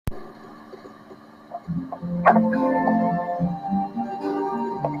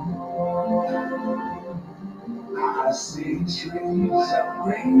I see trees of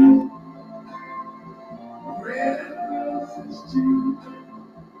green, red roses too.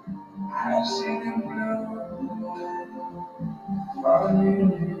 I see them bloom for me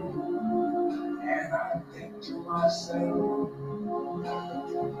and you. And I think to myself,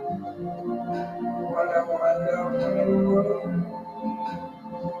 what a wonderful world.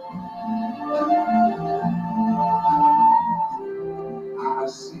 I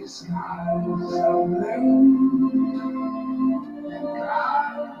see skies of blue and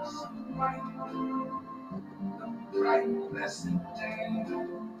clouds of white, the bright blessed day,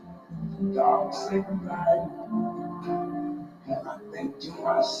 the dark sacred night. And I think to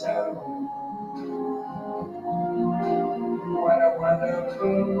myself, what a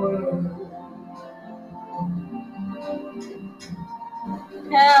wonderful world.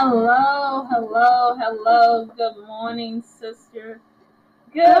 Hello, hello, hello. Good morning, sister.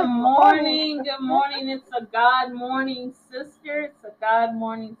 Good morning. Good morning. It's a God morning, sister. It's a God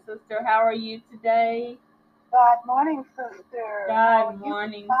morning, sister. How are you today? God morning, sister. God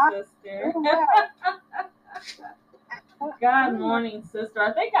morning, sister. God morning, sister.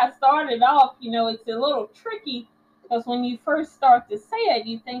 I think I started off, it's a little tricky because when you first start to say it,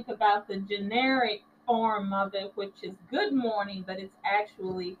 you think about the generic form of it, which is good morning, but it's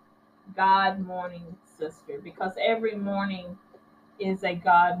actually God morning, sister, because every morning is a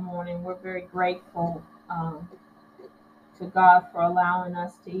God morning. We're very grateful to God for allowing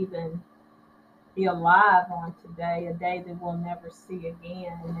us to even be alive on today, a day that we'll never see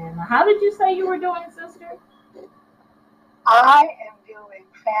again. And how did you say you were doing, sister? I am doing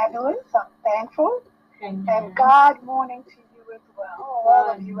fabulous. I'm thankful. Amen. And God morning to you as well.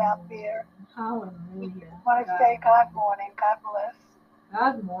 All of you out there. Hallelujah. I want to say God morning. God bless.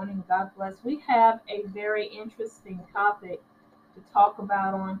 God morning. God bless. We have a very interesting topic to talk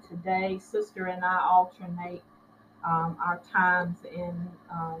about on today. Sister and I alternate our times in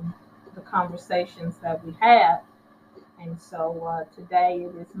the conversations that we have. And so today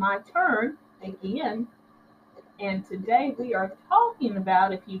it is my turn again. And today we are talking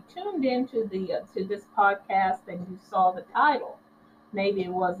about, if you tuned into to this podcast and you saw the title, maybe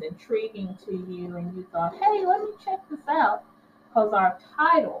it was intriguing to you and you thought, hey, let me check this out. Because our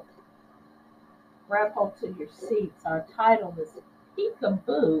title, grab hold to your seats, our title is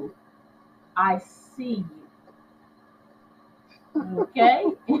Peekaboo, I See You.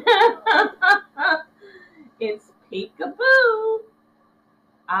 Okay? It's Peekaboo,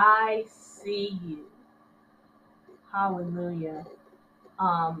 I See You. Hallelujah.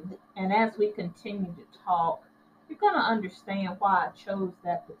 And as we continue to talk, you're going to understand why I chose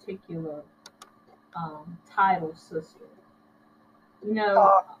that particular title, sister. I'm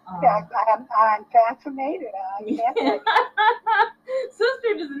fascinated. I can't wait.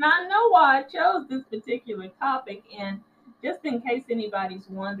 Sister does not know why I chose this particular topic. And just in case anybody's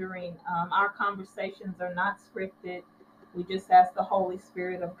wondering, our conversations are not scripted. We just ask the Holy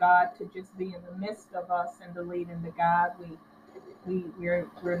Spirit of God to just be in the midst of us and to lead and to guide.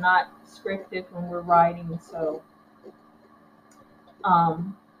 We're not scripted when we're writing. So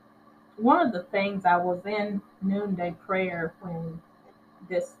one of the things, I was in noonday prayer when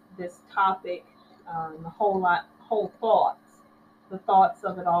this topic, the thoughts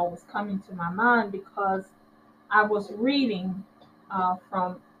of it all was coming to my mind, because I was reading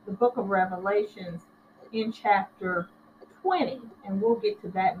from the book of Revelations in chapter 20, and we'll get to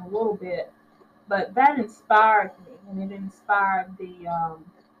that in a little bit. But that inspired me, and it inspired the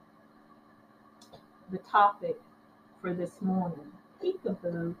topic for this morning.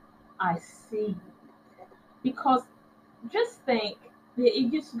 Peekaboo, I see you. Because just think,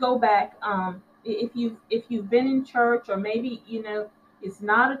 you just go back, if you've been in church, or maybe it's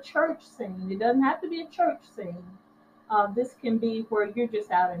not a church scene. It doesn't have to be a church scene. This can be where you're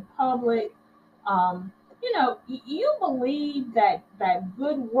just out in public. You believe that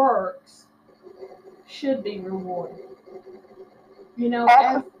good works should be rewarded.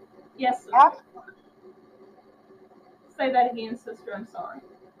 Yes. Absolutely. Say that again, sister. I'm sorry.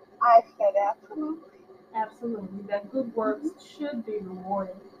 I said absolutely. Absolutely, that good works should be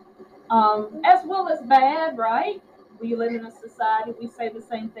rewarded, as well as bad, right? We live in a society, we say the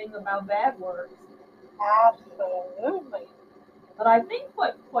same thing about bad works. Absolutely. But I think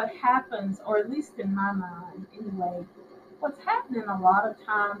what happens, or at least in my mind anyway, what's happening a lot of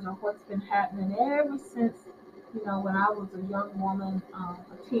times, or what's been happening ever since, when I was a young woman, a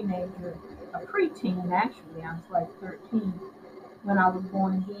teenager, a preteen actually, I was like 13 when I was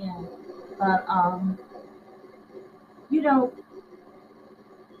born again. But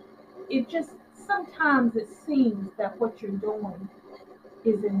it just sometimes it seems that what you're doing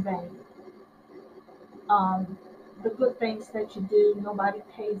is in vain. Um, the good things that you do, nobody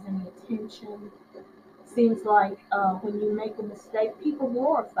pays any attention. Seems like when you make a mistake, people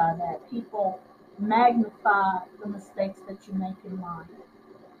glorify that. People magnify the mistakes that you make in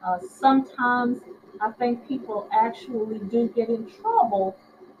life. Sometimes I think people actually do get in trouble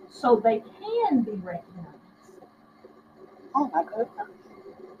so they can be recognized. Oh my goodness.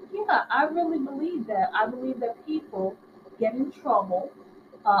 Yeah, I really believe that. I believe that people get in trouble,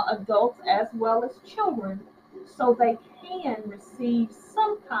 adults as well as children, so they can receive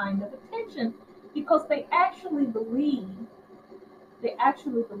some kind of attention because they actually believe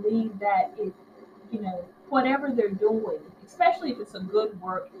that if whatever they're doing, especially if it's a good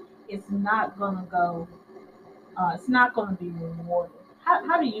work, it's not gonna go. It's not gonna be rewarded.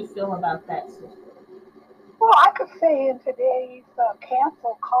 How do you feel about that, sister? Well, I could say in today's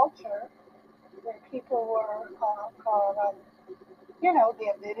cancel culture, where people were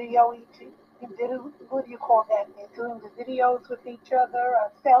they're video eating. What do you call that? They're doing the videos with each other,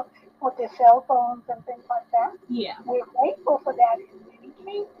 with their cell phones and things like that. Yeah, We're grateful for that in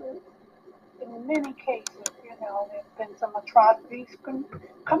many cases. In many cases, there's been some atrocities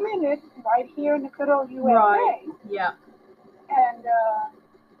committed right here in the good old right. USA. Yeah, And,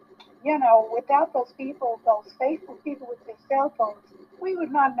 without those people, those faithful people with their cell phones, we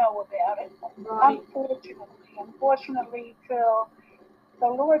would not know about it. right. Unfortunately, till the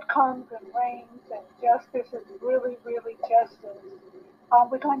Lord comes and reigns and justice is really, really justice,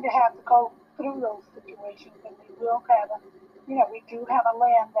 we're going to have to go through those situations, and we do have a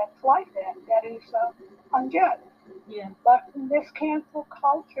land that's like that is unjust. Yeah, But in this cancel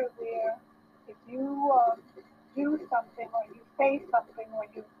culture where if you do something or you say something or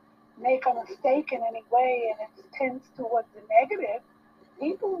you make a mistake in any way and it tends towards the negative,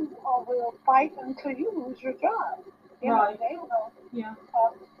 people will fight until you lose your job. right. They will Yeah, uh,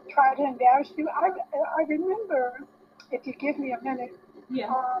 try to embarrass you. I remember, if you give me a minute, yeah.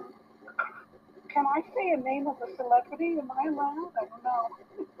 um, can I say a name of a celebrity? Am I allowed? I don't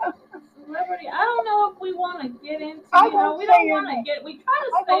know. Celebrity. I don't know if we want to get into. I won't We don't say a want to name. get. We try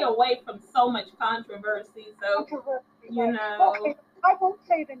to I stay won't away from so much controversy. So controversy, you right? know. Okay, I won't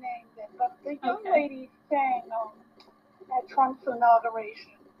say the name then, but the young Okay. lady sang at Trump's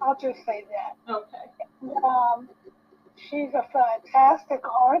inauguration. I'll just say that. Okay. Um, she's a fantastic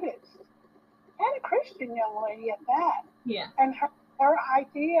artist and a Christian young lady at that. Yeah. And her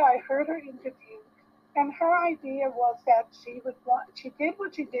idea, I heard her interview, and her idea was that she did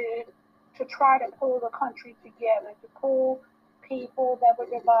what she did to try to pull the country together, to pull people that were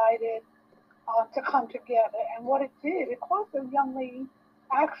divided to come together. And what it did, it caused the young lady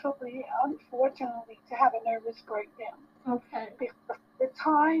actually, unfortunately, to have a nervous breakdown. Okay. Because the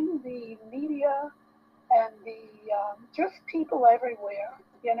time the media and the just people everywhere,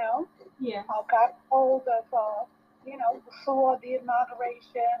 Yeah. got hold of, saw the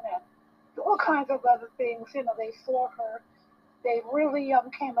inauguration and all kinds of other things. They saw her. They really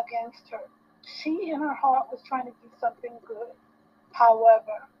came against her. She, in her heart, was trying to do something good.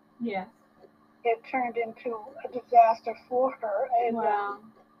 However, Yeah. it turned into a disaster for her, and Wow.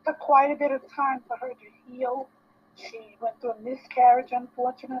 took quite a bit of time for her to heal. She went through a miscarriage,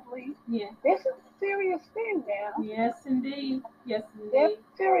 unfortunately. Yeah. This is a serious thing now. Yes, indeed. Yes, They're indeed.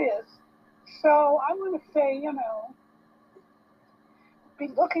 serious. So I want to say, be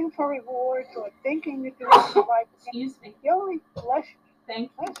looking for rewards or thinking you're doing the right thing. Excuse me. The only bless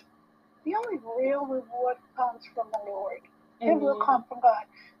Thank you. bless the only real reward comes from the Lord. It will Amen. come from God.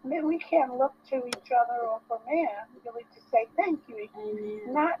 I mean, we can't look to each other or for man really to say thank you.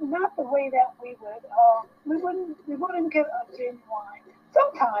 Amen. Not the way that we would. We wouldn't get a genuine.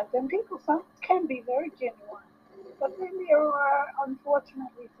 Sometimes, and people some can be very genuine, but then there are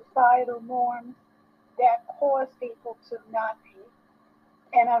unfortunately societal norms that cause people to not be.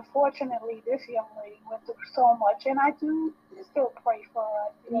 And unfortunately, this young lady went through so much, and I do still pray for her.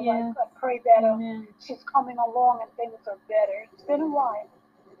 I feel like Yes. I pray that Amen. she's coming along and things are better. It's been a while,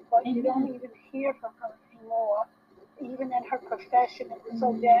 but you don't Amen. even hear from her anymore. Even in her profession, it was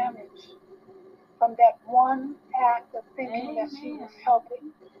so Mm. damaged from that one act of thinking that she Amen. was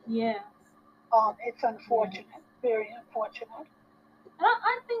helping. Yes. It's unfortunate, very unfortunate. And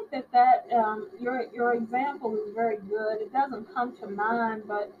I think that your example is very good. It doesn't come to mind,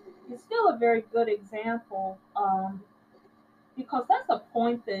 but it's still a very good example because that's a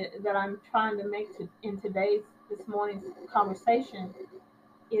point that I'm trying to make in this morning's conversation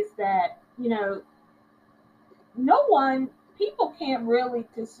is that no one people can't really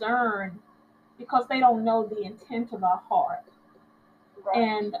discern because they don't know the intent of our heart Right.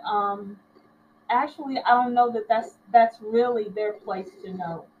 and actually, I don't know that that's really their place to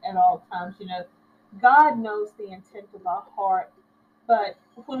know at all times. God knows the intent of our heart, but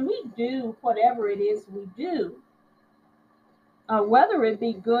when we do whatever it is we do, whether it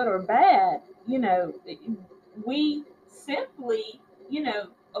be good or bad, we simply,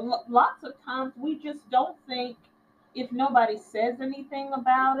 lots of times we just don't think, if nobody says anything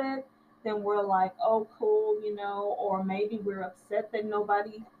about it, then we're like, oh, cool, or maybe we're upset that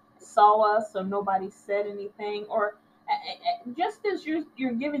nobody saw us or nobody said anything. Or just as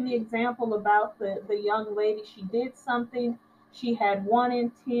you're giving the example about the young lady, she did something, she had one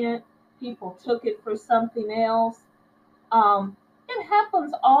intent, people took it for something else. It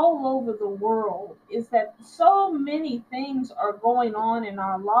happens all over the world, is that so many things are going on in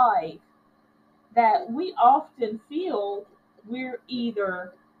our life that we often feel we're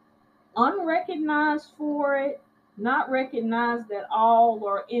either unrecognized for it, not recognized at all,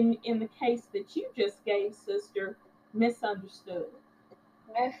 or in the case that you just gave, sister, misunderstood.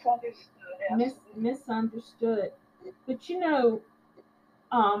 Misunderstood. Misunderstood. But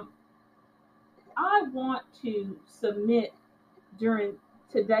I want to submit during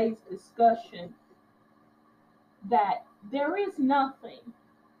today's discussion that there is nothing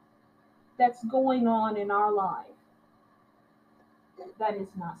that's going on in our life that is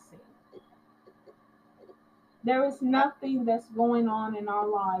not seen. There is nothing that's going on in our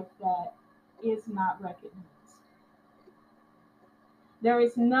life that is not recognized. There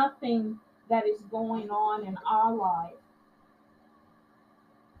is nothing that is going on in our life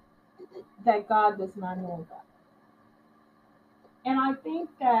that God does not know about. And I think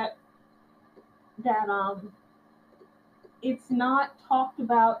that it's not talked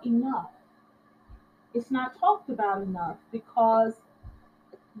about enough. It's not talked about enough because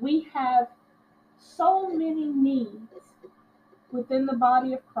we have so many needs within the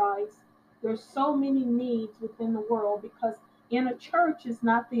body of Christ. There's so many needs within the world, because in a church is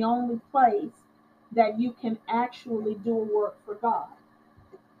not the only place that you can actually do a work for God.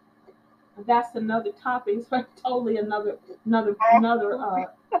 That's another topic. It's like totally another episode.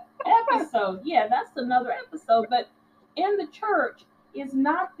 Yeah, that's another episode. But in the church is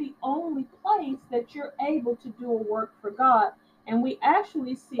not the only place that you're able to do a work for God. And we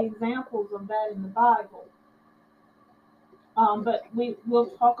actually see examples of that in the Bible. But we'll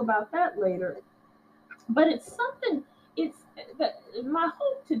talk about that later. But it's something. My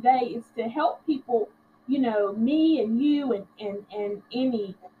hope today is to help people. Me and you and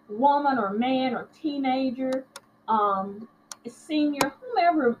any woman or man or teenager, senior,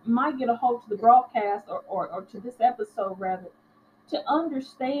 whomever might get a hold to the broadcast or to this episode rather, to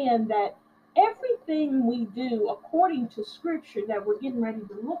understand that everything we do according to scripture that we're getting ready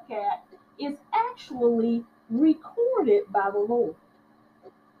to look at is actually recorded by the Lord.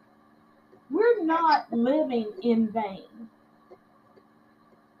 We're not living in vain.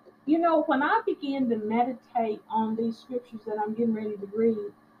 When I began to meditate on these scriptures that I'm getting ready to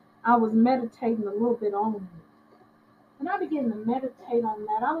read, I was meditating a little bit on it. When I began to meditate on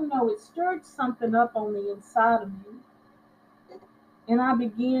that, I don't know, it stirred something up on the inside of me. And I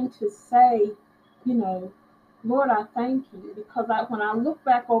began to say, Lord, I thank you, because when I look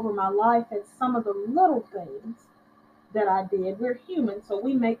back over my life at some of the little things that I did, we're human, so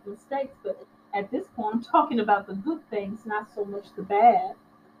we make mistakes, but at this point, I'm talking about the good things, not so much the bad.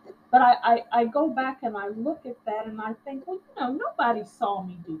 But I go back and I look at that and I think, well, nobody saw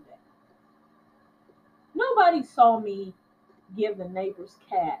me do that. Nobody saw me give the neighbor's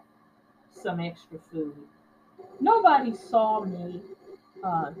cat some extra food. Nobody saw me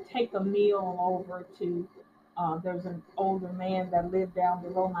take a meal over to, there's an older man that lived down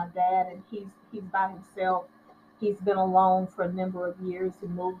below my dad, and he's by himself. He's been alone for a number of years. He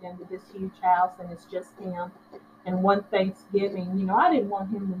moved into this huge house and it's just him. And one Thanksgiving, I didn't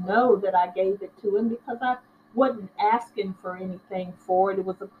want him to know that I gave it to him, because I wasn't asking for anything for it. It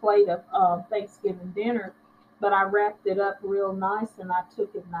was a plate of Thanksgiving dinner, but I wrapped it up real nice and I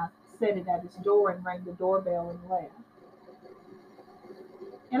took it and I set it at his door and rang the doorbell and left.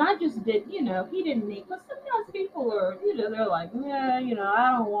 And I just did, he didn't need, because sometimes people are, they're like, yeah,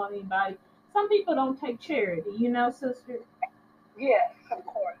 I don't want anybody. Some people don't take charity, sister. Yes, of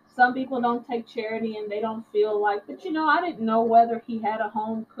course. Some people don't take charity and they don't feel like, but I didn't know whether he had a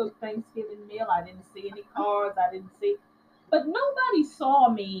home cooked Thanksgiving meal. I didn't see any cards. But nobody saw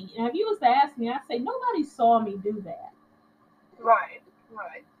me. And if you was to ask me, I'd say nobody saw me do that. Right.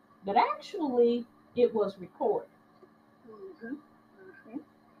 But actually, it was recorded. Mm-hmm.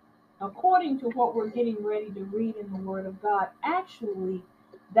 According to what we're getting ready to read in the Word of God, actually,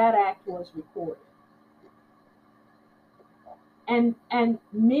 that act was recorded. And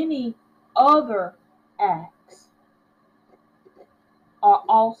many other acts are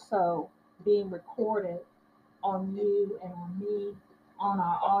also being recorded on you and on me, on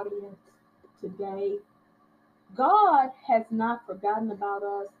our audience today. God has not forgotten about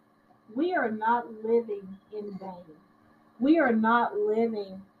us. We are not living in vain. We are not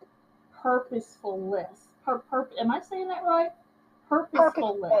living purposefulness. Am I saying that right?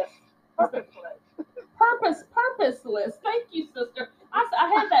 Purposefulness. Purposeless. Purposeless. Thank you, sister.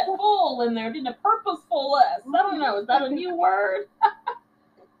 I had that full in there, didn't it? Purposefulness. I don't know. Is that a new word?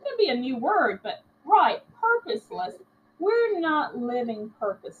 It could be a new word, but right. Purposeless. We're not living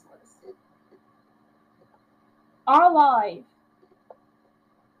purposeless. Our life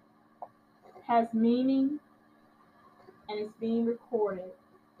has meaning and it's being recorded.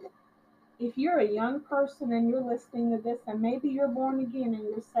 If you're a young person and you're listening to this, and maybe you're born again and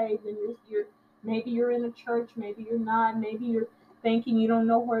you're saved, and you're maybe you're in a church, maybe you're not, maybe you're thinking you don't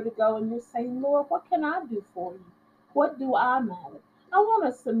know where to go, and you're saying, Lord, what can I do for you? What do I matter? I want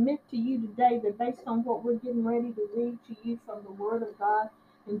to submit to you today that based on what we're getting ready to read to you from the Word of God,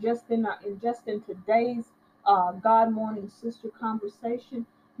 and just in today's God Morning Sister conversation,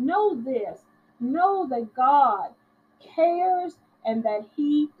 know this: know that God cares and that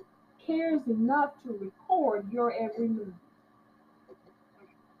He cares enough to record your every move.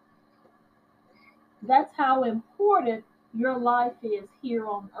 That's how important your life is here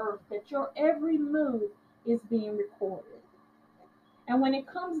on earth, that your every move is being recorded. And when it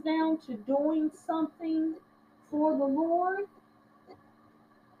comes down to doing something for the Lord,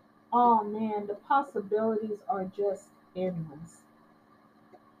 oh man, the possibilities are just endless.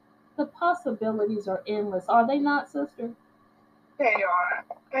 The possibilities are endless. Are they not, sister? They are.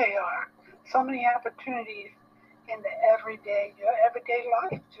 They are. So many opportunities in the your everyday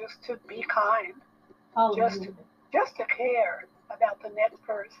life, just to be kind, just Hallelujah. just to care about the next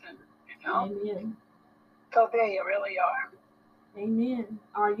person, you know. Amen. So they really are. Amen.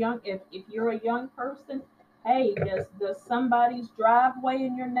 If you're a young person, hey, does somebody's driveway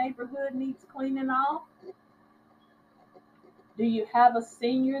in your neighborhood needs cleaning off? Do you have a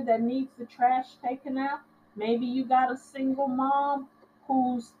senior that needs the trash taken out? Maybe you got a single mom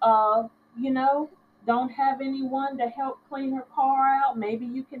who's don't have anyone to help clean her car out. Maybe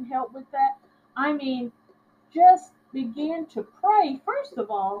you can help with that. I mean, just begin to pray first of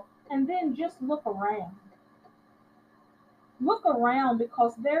all, and then just look around. Look around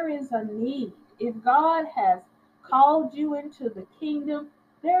because there is a need. If God has called you into the kingdom,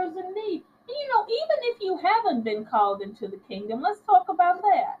 there's a need. Even if you haven't been called into the kingdom, let's talk about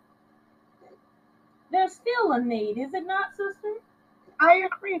that. There's still a need, is it not, sister? I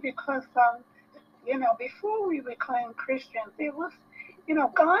agree because before we became Christians, it was,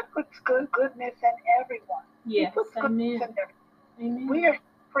 God puts goodness in everyone. He Yes, puts goodness amen. in everyone. Amen. We are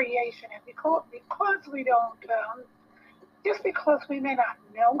creation, and because we don't, just because we may not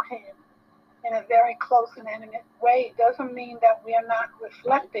know Him in a very close and intimate way, doesn't mean that we are not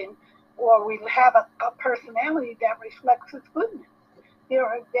reflecting or we have a personality that reflects His goodness. There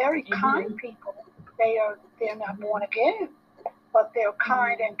are very kind people. They're not born again, but they're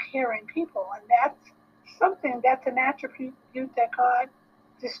kind and caring people, and that's an attribute that God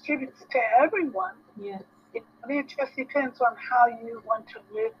distributes to everyone. Yes. It just depends on how you want to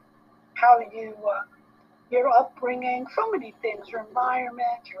live, how your upbringing, so many things, your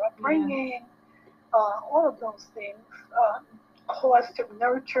environment, your upbringing, all of those things cause to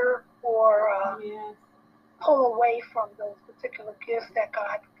nurture or pull away from those particular gifts that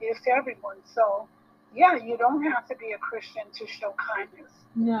God gives to everyone. So, yeah, you don't have to be a Christian to show kindness.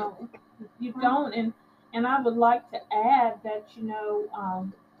 No, you don't. And I would like to add that,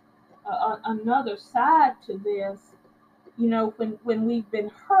 another side to this, when we've been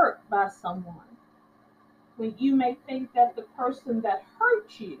hurt by someone, when you may think that the person that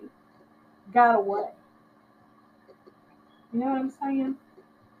hurt you got away. You know what I'm saying?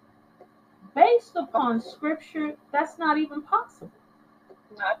 Based upon scripture, that's not even possible.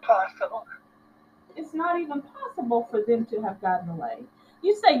 Not possible. It's not even possible for them to have gotten away.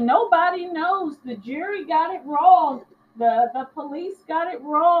 You say nobody knows. The jury got it wrong. The police got it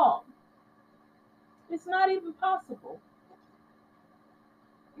wrong. It's not even possible.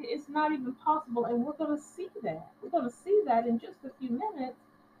 It's not even possible. And we're going to see that. We're going to see that in just a few minutes.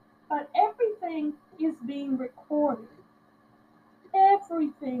 But everything is being recorded.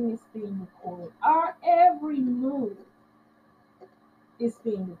 Everything is being recorded. Our every move is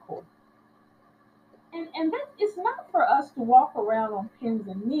being recorded. And that is not for us to walk around on pins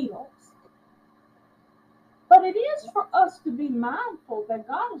and needles. But it is for us to be mindful that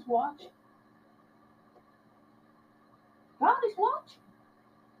God is watching. God is watching.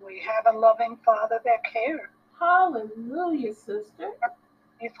 We have a loving Father that cares. Hallelujah, sister.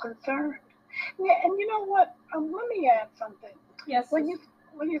 He's concerned. Yeah, and you know what? Let me add something. Yes, When sister. you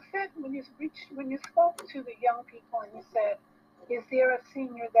when you spoke to the young people and you said, "Is there a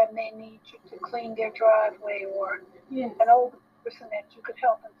senior that may need you to clean their driveway, or Yes. an older person that you could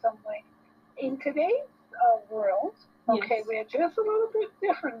help in some way?" In today's world, okay, Yes. we're just a little bit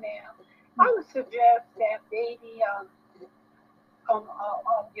different now. I would suggest that maybe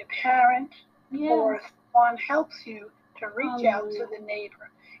your parent Yes. or someone helps you to reach out to Hallelujah. the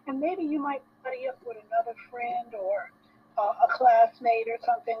neighbor. And maybe you might buddy up with another friend or a classmate or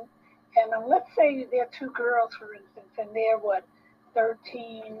something. And let's say there are two girls, for instance, and they're what,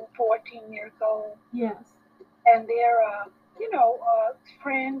 13, 14 years old, Yes. and they're,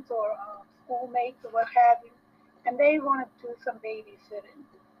 friends or schoolmates or what have you, and they want to do some babysitting.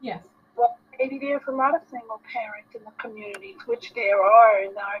 Yes. Well, maybe there's a lot of single parents in the communities, which there are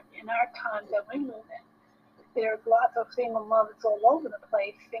in our time that we live in. There's lots of single mothers all over the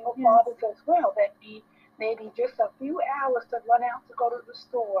place, single Yes. fathers as well, that need maybe just a few hours to run out to go to the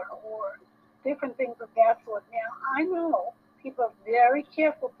store or different things of that sort. Now, I know people are very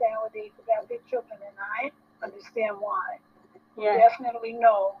careful nowadays about their children, and I understand why. We Yes. definitely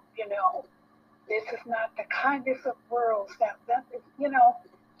know, this is not the kindest of worlds. That is,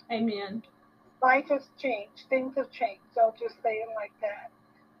 Amen. life has changed, things have changed. I'll just say it like that.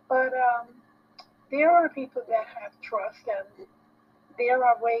 But there are people that have trust, and there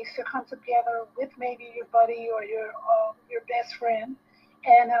are ways to come together with maybe your buddy or your best friend,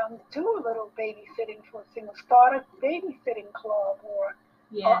 and do a little babysitting for a single. Start a babysitting club or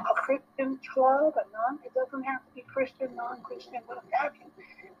Yes. a Christian club, a non. It doesn't have to be Christian, non-Christian, what have you.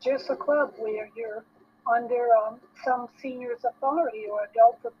 Just a club where you're under some senior's authority or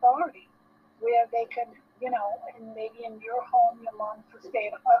adult's authority, where they can, and maybe in your home, your mom's a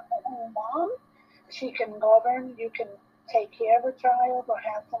stay-at-home mom. She can govern. You can take care of a child or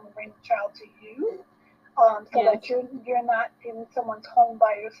have someone bring the child to you, so Yes. that you're not in someone's home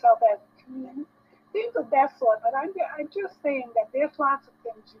by yourself as a teen. Things of that sort. But I'm just saying that there's lots of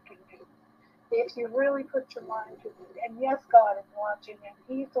things you can do if you really put your mind to it. And yes, God is watching, and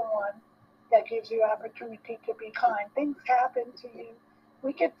He's the one that gives you opportunity to be kind. Things happen to you.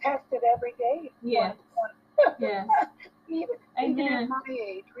 We get tested every day. Yes. Yes. Even at Amen. my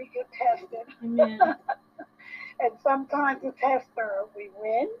age, we get tested. Amen. And sometimes the tester, we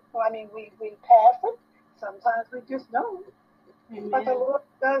win. Well, I mean, we pass it. Sometimes we just don't. But the Amen. Lord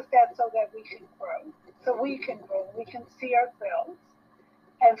does that so that we can grow. So we can grow. We can see ourselves.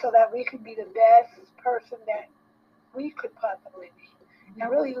 And so that we can be the best person that we could possibly be.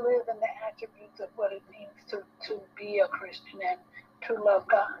 And really live in the attributes of what it means to be a Christian and to love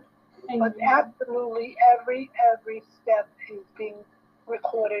God. But Amen. absolutely every step is being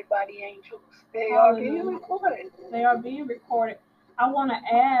recorded by the angels. They are being Hallelujah. recorded. They are being recorded. I want to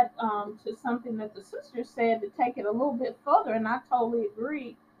add to something that the sister said to take it a little bit further, and I totally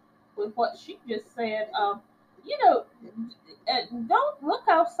agree with what she just said. You know, don't look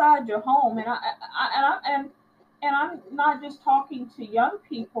outside your home, and I'm not just talking to young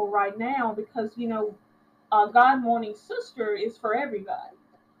people right now because God Morning Sister is for everybody.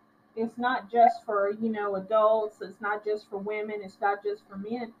 It's not just for adults. It's not just for women. It's not just for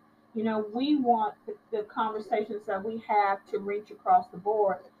men. We want the conversations that we have to reach across the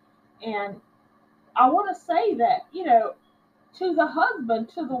board. And I want to say that to the husband,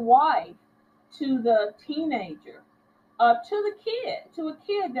 to the wife, to the teenager, to the kid, to a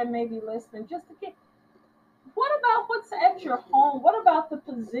kid that may be listening, just a kid. What about what's at your home? What about the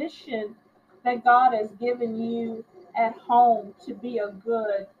position that God has given you at home to be a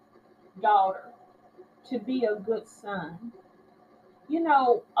good daughter, to be a good son? You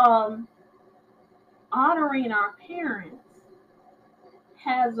know, honoring our parents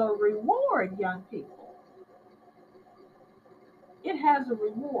has a reward, young people. It has a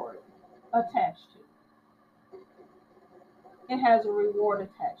reward attached to it. It has a reward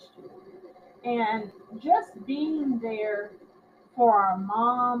attached to it. And just being there for our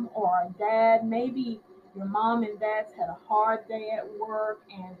mom or our dad, maybe your mom and dad's had a hard day at work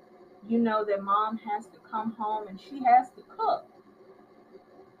and you know that mom has to come home and she has to cook.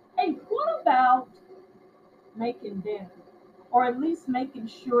 Hey, what about making dinner? Or at least making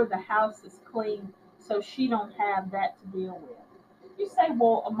sure the house is clean so she don't have that to deal with. You say,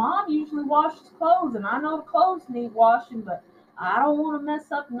 well, a mom usually washes clothes and I know the clothes need washing, but I don't want to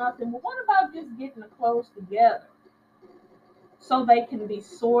mess up nothing. Well, what about just getting the clothes together so they can be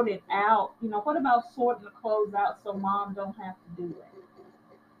sorted out? What about sorting the clothes out so mom don't have to do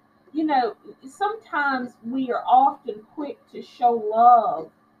that? Sometimes we are often quick to show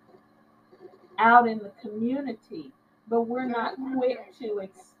love out in the community, but we're not quick to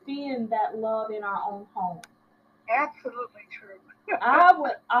extend that love in our own home. Absolutely true.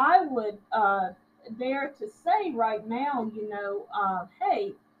 I would dare to say right now,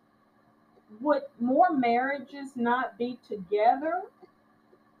 hey, would more marriages not be together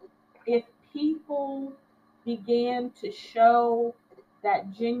if people began to show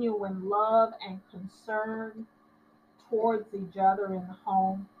that genuine love and concern towards each other in the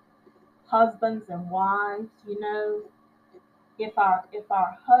home, husbands and wives, if our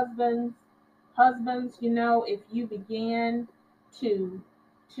husbands, if you began to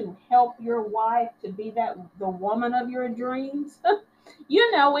help your wife to be the woman of your dreams,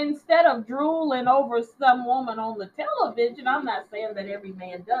 instead of drooling over some woman on the television. I'm not saying that every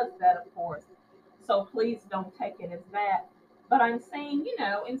man does that, of course, so please don't take it as that. But I'm saying,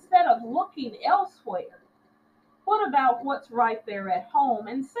 instead of looking elsewhere, what about what's right there at home?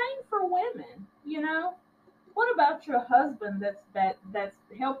 And same for women, What about your husband that's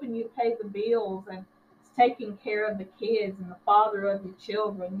helping you pay the bills and taking care of the kids and the father of your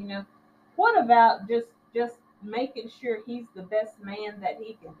children? What about just making sure he's the best man that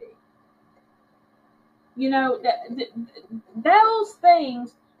he can be? Those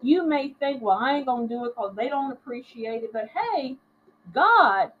things you may think, well, I ain't gonna do it because they don't appreciate it. But hey,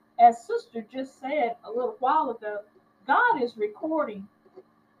 God, as Sister just said a little while ago, God is recording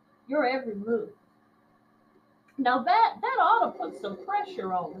your every move. Now that ought to put some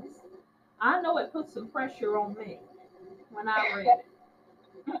pressure on us. I know it put some pressure on me when I read it.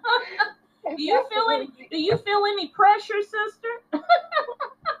 Do you feel any pressure, sister?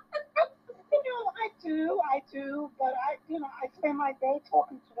 I do, but I spend my day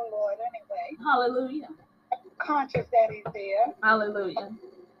talking to the Lord anyway. Hallelujah. Conscious that He's there. Hallelujah.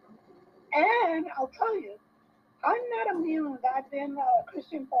 And I'll tell you, I'm not immune. I've been a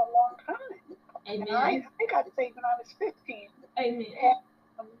Christian for a long time. Amen. And I think I saved when I was 15. Amen.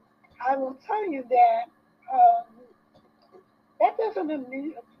 And I will tell you that that doesn't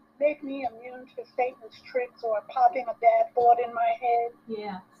make me immune to Satan's tricks or popping a bad thought in my head.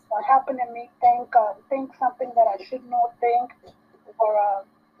 Yeah. Or helping me think something that I should not think, or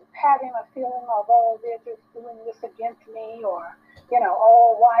having a feeling of, oh, they're just doing this against me, or,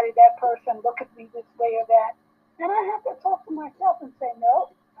 oh, why did that person look at me this way or that? And I have to talk to myself and say,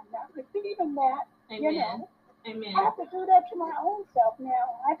 no, I'm not receiving that. Amen. Amen. I have to do that to my own self.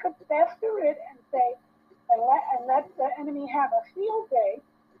 Now, I could fester it and say, and let the enemy have a field day,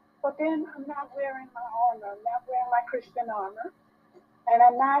 but then I'm not wearing my armor. I'm not wearing my Christian armor. And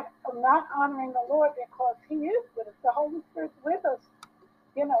I'm not honoring the Lord because He is with us. The Holy Spirit's with us.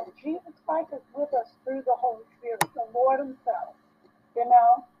 Jesus Christ is with us through the Holy Spirit, the Lord Himself. The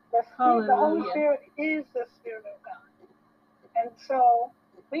Holy Spirit is the Spirit of God. And so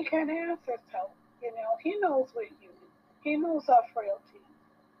we can ask His help. He knows we're human. He knows our frailties.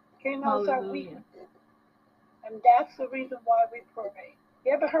 He knows our weaknesses. And that's the reason why we pray.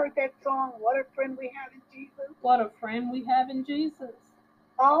 You ever heard that song, What a Friend We Have in Jesus? What a friend we have in Jesus.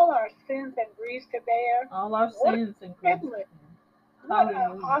 All our sins and griefs to bear. All our sins and griefs. What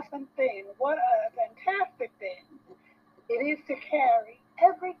an awesome thing. What a fantastic thing it is to carry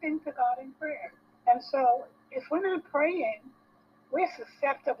everything to God in prayer. And so if we're not praying, we're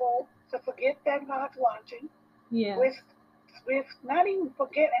susceptible to forget that God's watching. Yeah. We're not even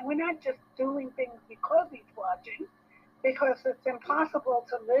forgetting. We're not just doing things because He's watching, because it's impossible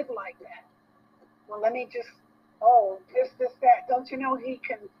to live like that. Well, let me just, that. Don't you know He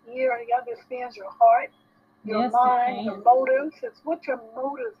can hear and He understands your heart, your mind, your motives? It's what your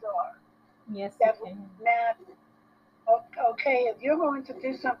motives are. Yes, that matter. Okay, if you're going to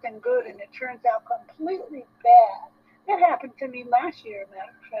do something good and it turns out completely bad, that happened to me last year,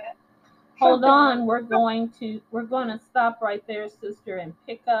 matter of fact. Hold on, we're going to stop right there, sister, and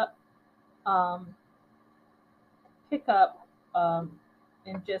pick up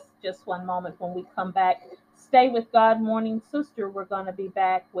in just one moment. When we come back, Stay with God Morning Sister, we're going to be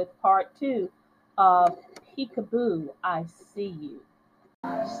back with part 2 of Peekaboo, I See You.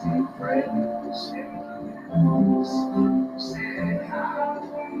 I see friends saying how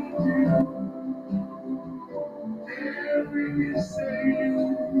we do. They're really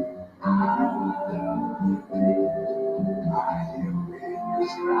saying I love you. I hear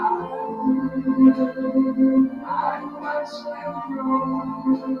babies cry. I watch them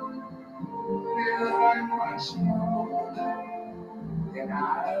grow. They learn much more than I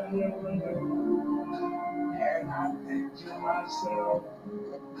ever knew. And I think to myself,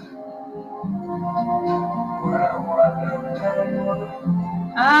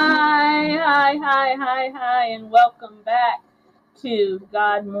 Hi, and welcome back to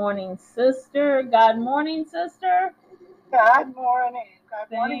God Morning Sister. God Morning Sister. Good morning.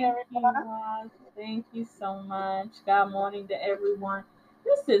 Good morning, Thank you, everyone. Roz. Thank you so much. God morning to everyone.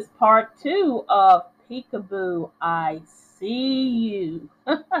 This is part two of Peekaboo. I see you.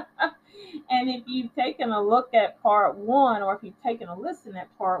 And if you've taken a look at part one, or if you've taken a listen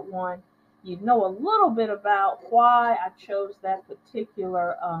at part one, you know a little bit about why I chose that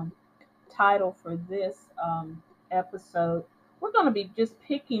particular title for this episode. We're going to be just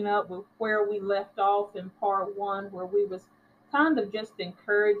picking up with where we left off in part one, where we was kind of just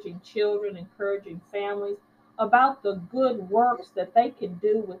encouraging children, encouraging families about the good works that they can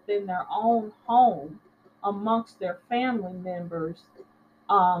do within their own home amongst their family members,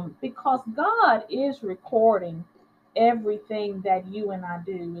 because God is recording everything that you and I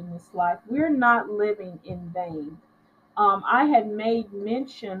do in this life. We're not living in vain. I had made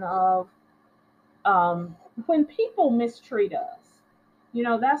mention of um, when people mistreat us.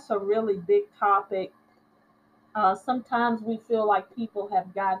 That's a really big topic. Sometimes we feel like people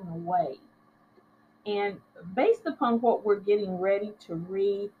have gotten away. And based upon what we're getting ready to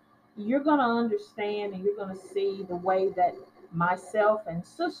read, you're going to understand and you're going to see the way that myself and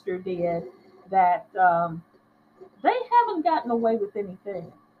sister did, that they haven't gotten away with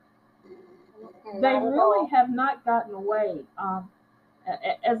anything. They Not at really all. have not gotten away.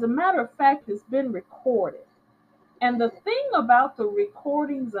 As a matter of fact, it's been recorded. And the thing about the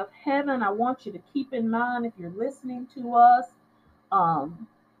recordings of heaven, I want you to keep in mind if you're listening to us, um,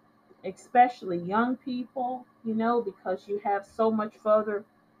 especially young people, because you have so much further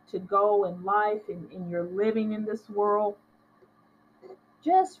to go in life and you're living in this world.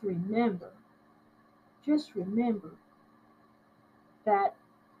 Just remember, just remember that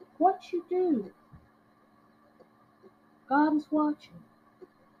what you do, God is watching.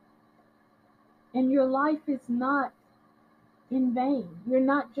 And your life is not in vain. You're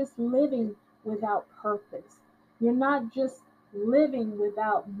not just living without purpose. You're not just living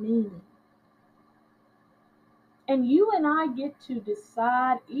without meaning. And you and I get to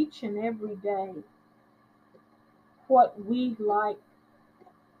decide each and every day what we like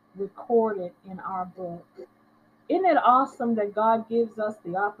recorded in our book. Isn't it awesome that God gives us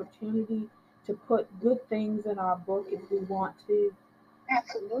the opportunity to put good things in our book if we want to?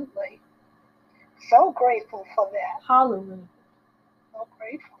 Absolutely. So grateful for that. Hallelujah. So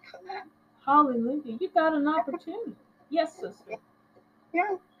grateful for that. Hallelujah. You got an opportunity. Yes, sister.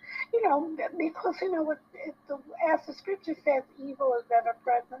 Yeah. Because as the scripture says, evil is ever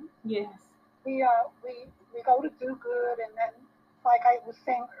present. Yes. We go to do good, and then, like I was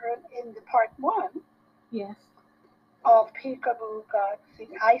saying in the part one Yes. of Peekaboo, God, see,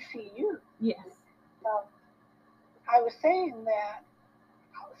 I see you. Yes. Um, I was saying that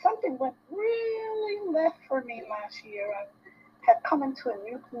something went really left for me last year. I had come into a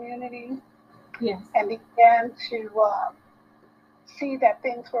new community Yes. and began to see that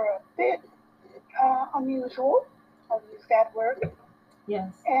things were a bit unusual. I'll use that word.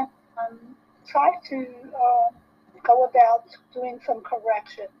 Yes. And try to go about doing some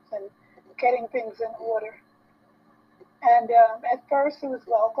corrections and getting things in order. And at first it was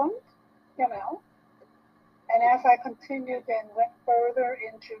welcomed, you know, and as I continued and went further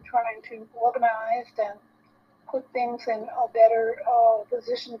into trying to organize and put things in a better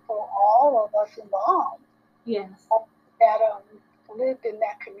position for all of us involved Yes. that lived in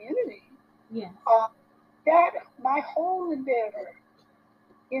that community, Yes. uh, that my whole endeavor,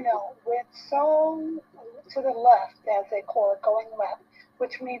 went so to the left, as they call it, going left,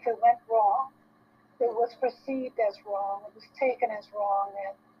 which means it went wrong. It was perceived as wrong. It was taken as wrong,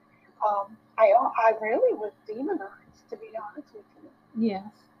 and I really was demonized, to be honest with you. Yes.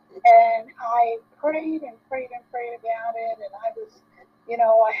 And I prayed and prayed and prayed about it, and I was,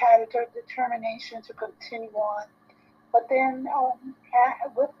 I had a determination to continue on. But then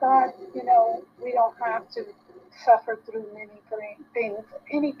with God, we don't have to suffer through many things,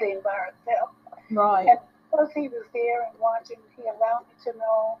 anything by ourselves. Right. And because He was there and watching, He allowed me to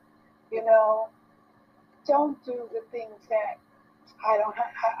know, you know, don't do the things that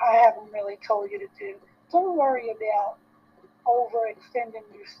I haven't really told you to do. Don't worry about overextending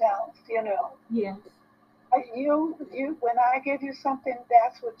yourself. Yes. When I give you something,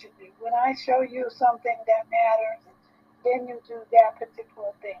 that's what you do. When I show you something that matters, then you do that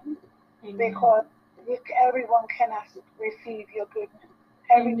particular thing, Amen. because everyone cannot receive your goodness.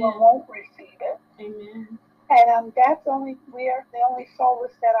 Everyone Amen. won't receive it. Amen. And that's only where the only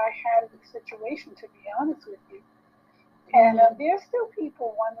solace that I had in the situation, to be honest with you. And Amen. there's still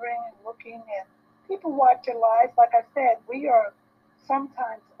people wondering and looking, and people watch your lives. Like I said, we are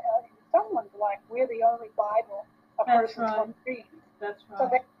sometimes in someone's life, we're the only Bible a That's person's right. home dream. That's So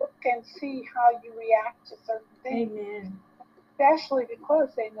right. they look and see how you react to certain things, Amen. especially because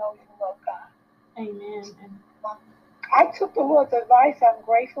they know you love God. Amen. And Um, I took the Lord's advice. I'm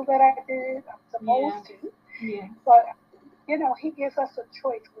grateful that I did. I'm yeah. supposed to. Yeah. But, He gives us a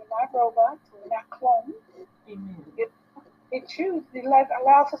choice. We're not robots. We're not clones. Amen. It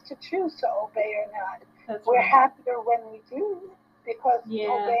allows us to choose to obey or not. That's We're right. happier when we do because Yes.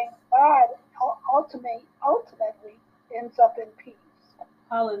 obeying God ultimately ends up in peace.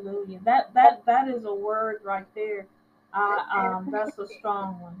 Hallelujah. That is a word right there. And That's a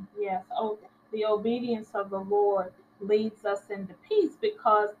strong one. Yes. Oh, the obedience of the Lord leads us into peace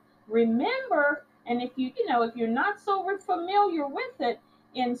because remember, and if you're not so familiar with it,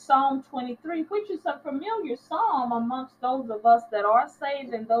 in Psalm 23, which is a familiar psalm amongst those of us that are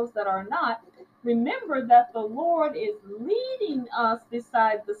saved and those that are not, remember that the Lord is leading us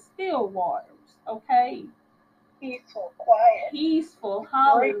beside the still waters. Okay, peaceful, quiet, peaceful,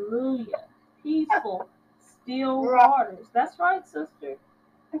 great, hallelujah, peaceful, still right. waters. That's right, sister.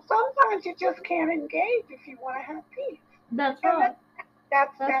 And sometimes you just can't engage if you want to have peace. That's And right.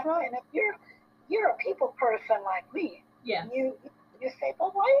 That's that's right. and if you're a people person like me, Yes. you say,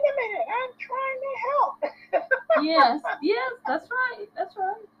 but wait a minute, I'm trying to help. Yes. Yes. That's right. That's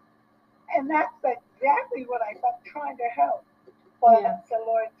right. And that's exactly what I'm trying to help. Yes. But the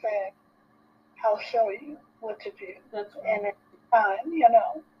Lord said, I'll show you what to do. That's And right. it's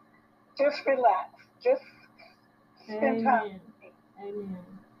time, just relax. Just spend time Amen. with me. Amen.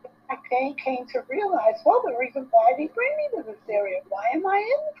 I came to realize, well, the reason why did he bring me to this area? Why am I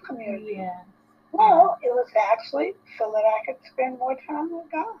in this community? Yes. Well, it was actually so that I could spend more time with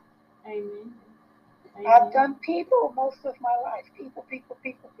God. Amen. I've Amen. done people most of my life. People.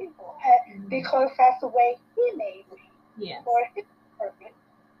 Amen. Because that's the way he made me. Yes. For his purpose.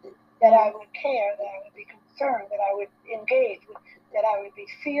 That I would care, that I would be concerned, that I would engage, that I would be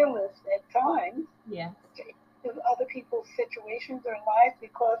fearless at times Yes. to other people's situations or lives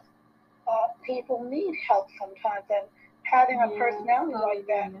because people need help sometimes. And having a Yes. personality like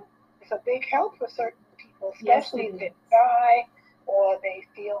that Hallelujah. is a big help for certain people, Yes, especially it if is. they're shy or they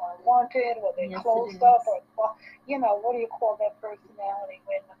feel unwanted or they're Yes, it closed is. up or what do you call that personality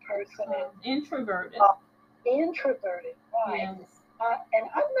when the person is Introverted. introverted, right? Yes. And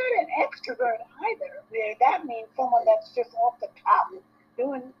I'm not an extrovert either, where that means someone that's just off the top,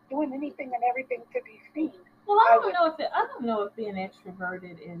 doing anything and everything to be seen. Well, I don't know if being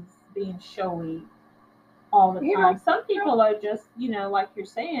extroverted is being showy all the You time. know, Some people are just, like you're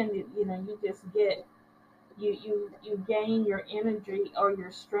saying, you just get you gain your energy or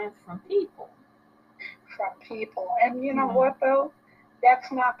your strength from people. from people, and you know Yeah. what though,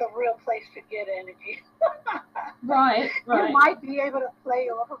 that's not the real place to get energy. Right, You right. might be able to play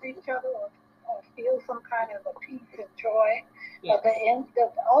off of each other or feel some kind of a peace and joy, but Yes.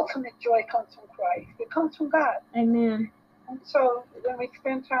 the ultimate joy comes from Christ. It comes from God. Amen. And so when we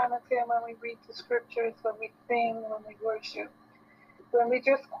spend time with Him, when we read the scriptures, when we sing, when we worship, when we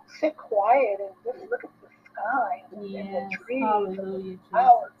just sit quiet and just look at the sky and the Yes. trees and the Hallelujah,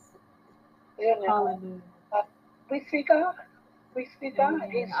 flowers, Jesus. you know, Hallelujah. uh, we see God. We see God.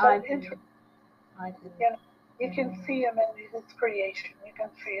 Amen. He's I so do. interesting. I do. You know, you can Amen. see Him in His creation. You can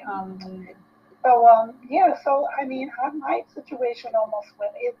see Him. Hallelujah. So so I mean, my situation almost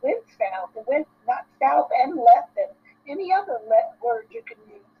went south. It went not south and left and any other word you can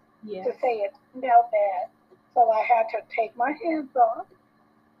use Yes. to say it turned out bad. So I had to take my hands off.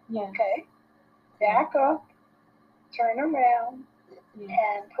 Yes. Okay, back up, turn around, Yes.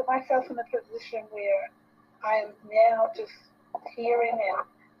 and put myself in a position where I am now just hearing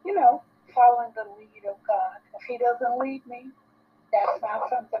and following the lead of God. If He doesn't lead me, that's not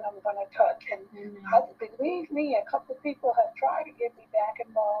something I'm going to touch. And believe me, a couple of people have tried to get me back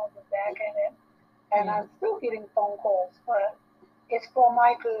involved and back in it, and I'm still getting phone calls. But it's for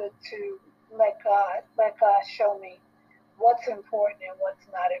my good to let God show me what's important and what's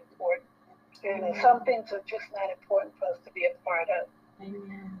not important. Some things are just not important for us to be a part of.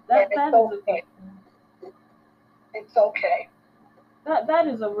 Amen. And it's okay. It's okay. That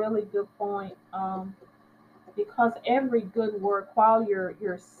is a really good point. Because every good work, while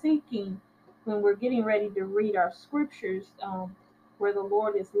you're seeking, when we're getting ready to read our scriptures, where the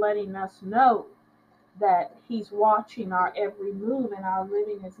Lord is letting us know that He's watching our every move and our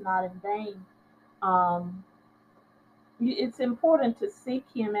living is not in vain. It's important to seek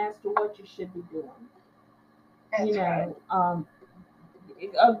Him as to what you should be doing. That's right.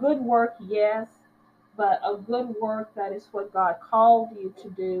 A good work, yes, but a good work that is what God called you to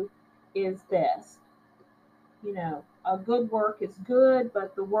do is best. A good work is good,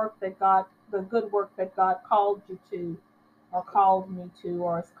 but the work that God the good work that God called you to, or called me to,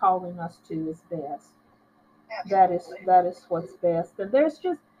 or is calling us to is best. Absolutely. That is what's best. And there's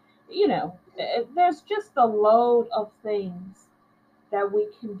just, there's just a load of things that we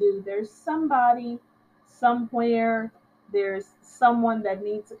can do. There's somebody somewhere. There's someone that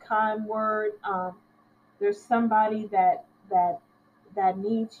needs a kind word. There's somebody that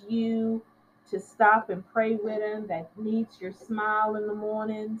needs you to stop and pray with them. That needs your smile in the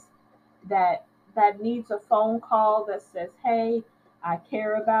mornings. That needs a phone call that says, "Hey, I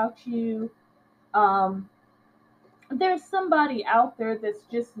care about you." Um, there's somebody out there that's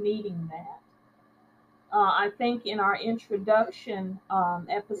just needing that. I think in our introduction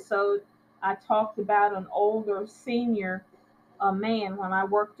episode, I talked about an older senior man when I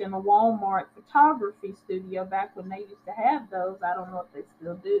worked in a Walmart photography studio back when they used to have those. I don't know if they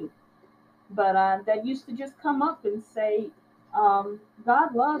still do, but that used to just come up and say,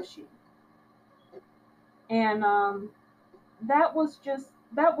 "God loves you," and that was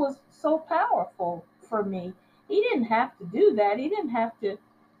so powerful for me. He didn't have to do that. He didn't have to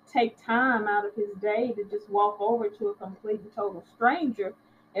take time out of his day to just walk over to a complete and total stranger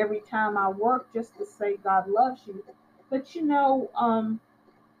every time I work just to say God loves you. But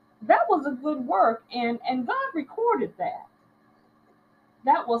that was a good work, and God recorded that.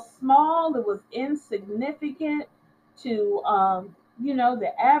 That was small. It was insignificant to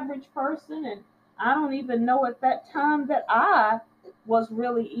the average person, and I don't even know at that time that I was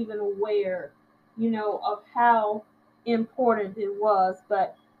really even aware, of how important it was.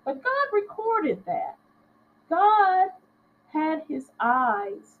 But God recorded that. God had His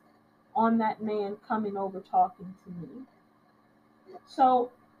eyes on that man coming over talking to me.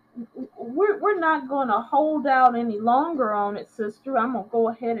 So we're not going to hold out any longer on it, sister. I'm going to go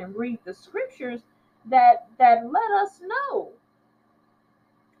ahead and read the scriptures that let us know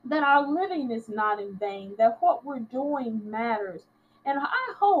that our living is not in vain, that what we're doing matters. And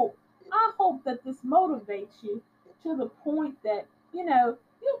I hope that this motivates you to the point that,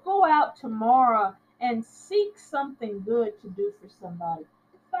 you go out tomorrow and seek something good to do for somebody.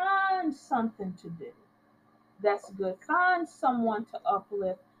 Find something to do that's good. Find someone to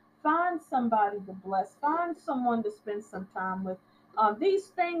uplift. Find somebody to bless. Find someone to spend some time with. These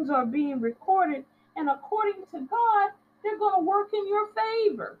things are being recorded, and according to God, they're going to work in your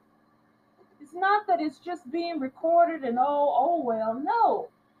favor. It's not that it's just being recorded and oh well. No,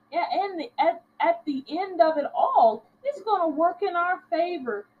 and at the end of it all, it's going to work in our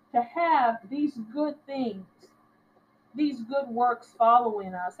favor to have these good things, these good works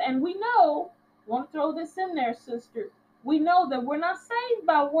following us. And we know, I want to throw this in there, sister. We know that we're not saved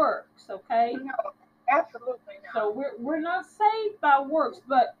by works, okay? No, absolutely not. So we're not saved by works,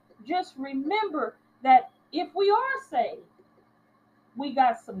 but just remember that if we are saved, we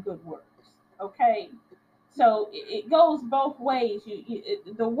got some good works, okay? So it goes both ways.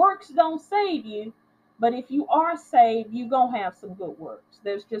 The works don't save you, but if you are saved, you're going to have some good works.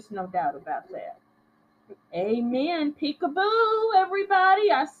 There's just no doubt about that. Amen. Peekaboo,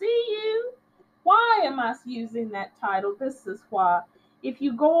 everybody. I see you. Why am I using that title? This is why. If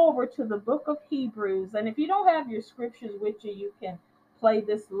you go over to the book of Hebrews, and if you don't have your scriptures with you, you can play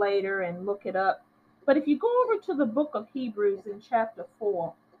this later and look it up. But if you go over to the book of Hebrews in chapter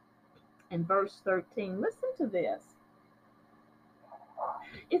 4 and verse 13, listen to this.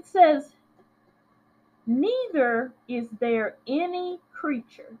 It says, "Neither is there any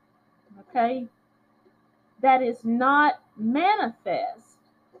creature," okay, "that is not manifest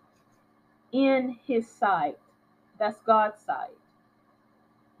in His sight." That's God's sight.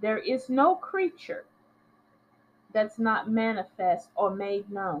 There is no creature that's not manifest or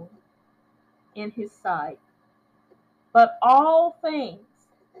made known in His sight. But all things,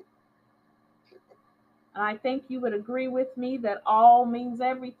 and I think you would agree with me that all means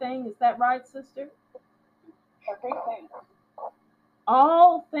everything. Is that right, sister? Everything.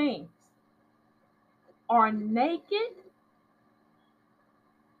 All things are naked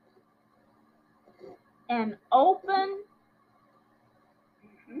and open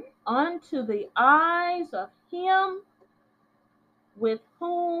unto the eyes of Him with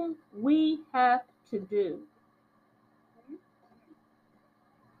whom we have to do.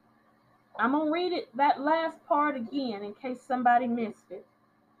 I'm going to read it, that last part again, in case somebody missed it.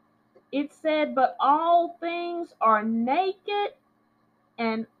 It said, "But all things are naked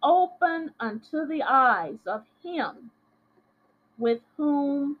and open unto the eyes of Him with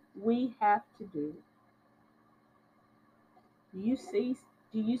whom we have to do." Do you see?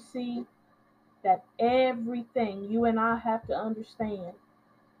 Do you see that everything, you and I have to understand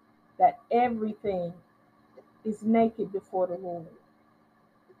that everything is naked before the Lord?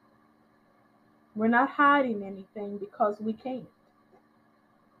 We're not hiding anything because we can't.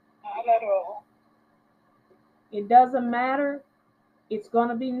 Not at all. It doesn't matter. It's going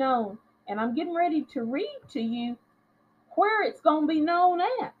to be known. And I'm getting ready to read to you where it's going to be known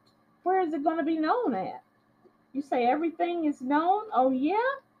at. Where is it going to be known at? You say everything is known? Oh, yeah?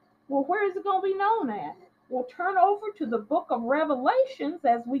 Well, where is it going to be known at? We'll turn over to the book of Revelations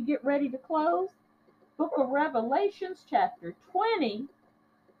as we get ready to close. Book of Revelations, chapter 20.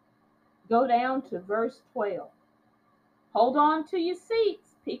 Go down to verse 12. Hold on to your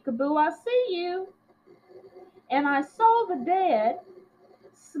seats. Peekaboo, I see you. And I saw the dead,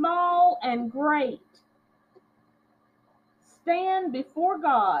 small and great, stand before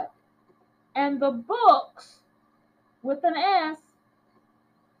God, and the books with an S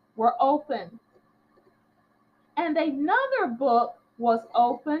were open. And another book was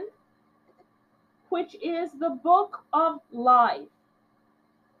opened, which is the book of life.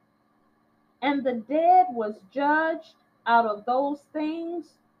 And the dead was judged out of those things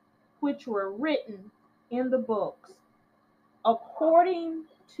which were written in the books, according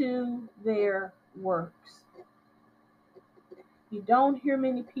to their works. You don't hear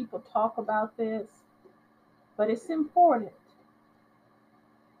many people talk about this, but it's important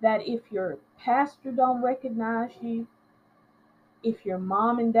that if your pastor don't recognize you, if your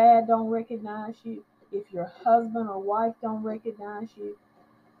mom and dad don't recognize you, if your husband or wife don't recognize you,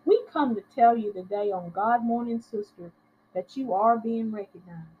 we come to tell you today on God Morning Sister that you are being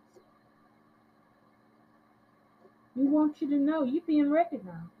recognized. We want you to know you're being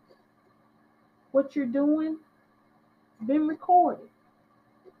recognized. What you're doing has been recorded.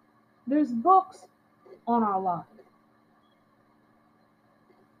 There's books on our life.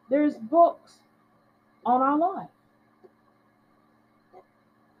 There's books on our life.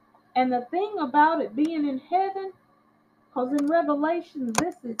 And the thing about it being in heaven, because in Revelation,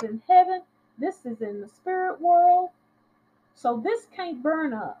 this is in heaven, this is in the spirit world, so this can't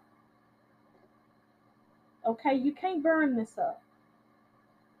burn up. Okay, you can't burn this up.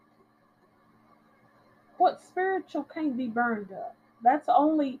 What spiritual can't be burned up? That's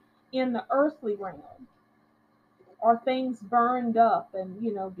only in the earthly realm. Are things burned up and,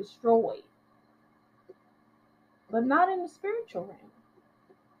 destroyed. But not in the spiritual realm.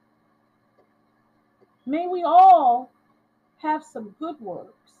 May we all have some good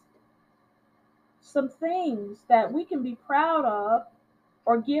works. Some things that we can be proud of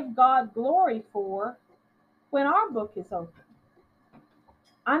or give God glory for when our book is open.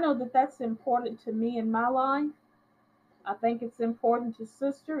 I know that that's important to me in my life. I think it's important to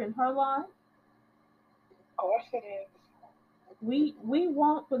Sister in her life. Of course it is. We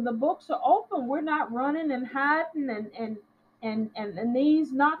want, when the books are open, we're not running and hiding and the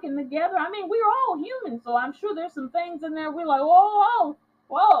knees knocking together. I mean, we're all human, so I'm sure there's some things in there we're like, whoa, whoa,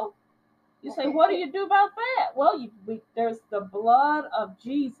 whoa. You say, what do you do about that? Well, there's the blood of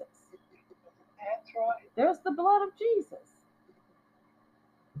Jesus. That's right. There's the blood of Jesus.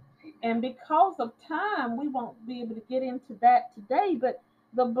 And because of time, we won't be able to get into that today, but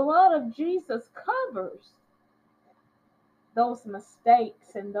the blood of Jesus covers those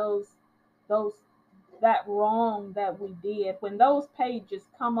mistakes and that wrong that we did. When those pages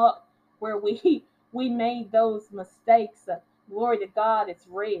come up where we made those mistakes, glory to God, it's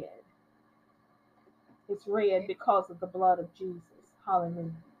red. It's red because of the blood of Jesus.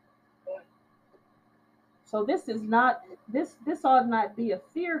 Hallelujah. So this ought not be a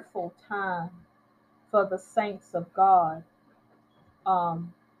fearful time for the saints of God.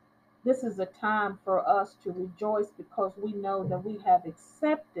 This is a time for us to rejoice because we know that we have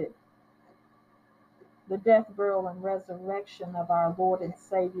accepted the death, burial, and resurrection of our Lord and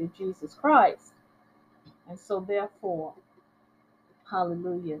Savior Jesus Christ. And so therefore,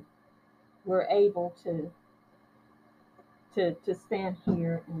 hallelujah, we're able to stand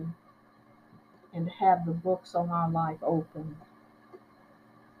here and have the books on our life open.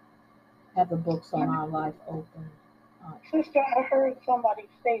 Have the books on our life open. Sister, I heard somebody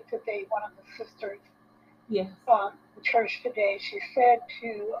say today, one of the sisters, yes, church today, she said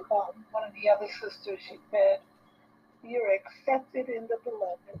to one of the other sisters, she said, you're accepted in the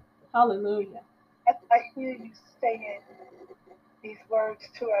beloved. Hallelujah. I hear you saying these words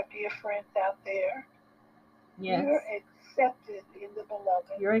to our dear friends out there. Yes. You're accepted in the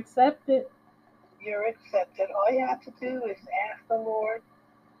beloved. You're accepted. You're accepted. All you have to do is ask the Lord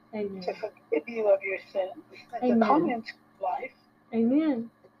Amen. to forgive you of your sins and Amen. to come into life. Amen.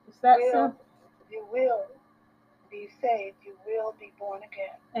 It's that simple. You will be saved. You will be born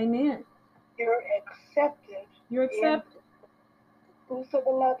again. Amen. You're accepted. You're accepted. Who's the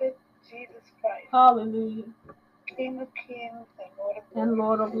beloved? Jesus Christ. Hallelujah. King of kings and Lord of lords. And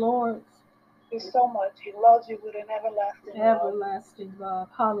Lord of lords. you so much. He loves you with an everlasting love. Everlasting love.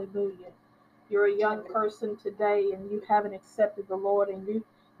 Hallelujah. You're a young person today and you haven't accepted the Lord, and you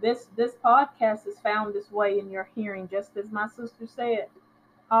this podcast has found its way in your hearing, just as my sister said.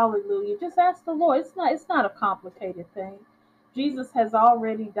 Hallelujah. Just ask the Lord. It's not a complicated thing. Jesus has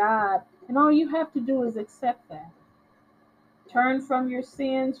already died, and all you have to do is accept that. Turn from your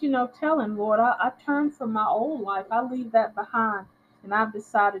sins. Tell him, Lord, I turn from my old life. I leave that behind, and I've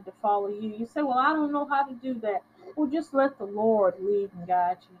decided to follow you. You say, well, I don't know how to do that. Well, just let the Lord lead and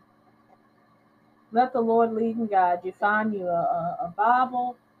guide you. Let the Lord lead and guide you. Find you a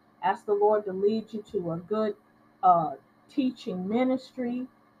Bible. Ask the Lord to lead you to a good uh, teaching ministry,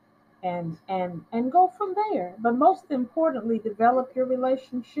 and go from there. But most importantly, develop your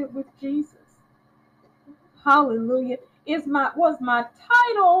relationship with Jesus. Hallelujah. Was my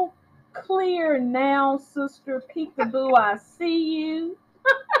title clear now, Sister Peekaboo? I see you.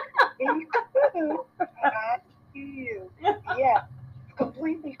 I see you. Yes,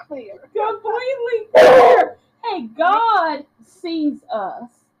 completely clear. Completely clear. Hey, God sees us.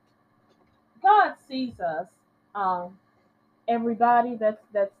 God sees us. Um, Everybody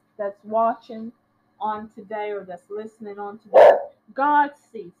that's watching on today or that's listening on today, God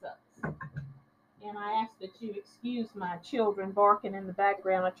sees us. And I ask that you excuse my children barking in the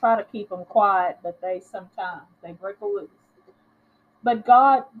background. I try to keep them quiet, but they break a loose. But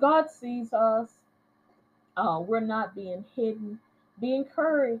God sees us. We're not being hidden. Be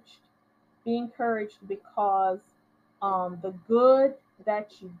encouraged. Be encouraged because the good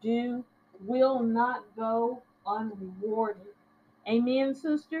that you do will not go unrewarded. Amen,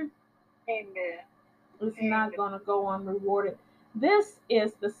 sister? Amen. It's not Amen. going to go unrewarded. This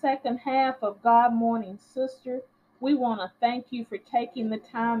is the second half of God Morning Sister. We want to thank you for taking the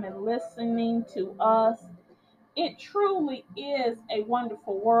time and listening to us. It truly is a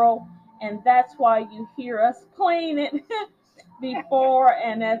wonderful world, and that's why you hear us playing it before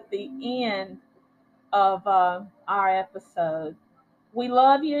and at the end of our episode. We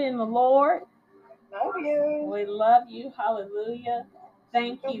love you in the Lord. Love you. We love you. Hallelujah.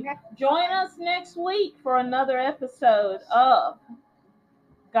 Thank Till you. next Join time. us next week for another episode of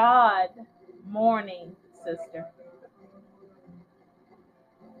God Morning, Sister.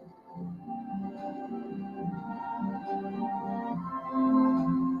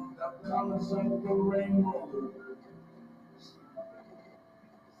 The colors of the rainbow.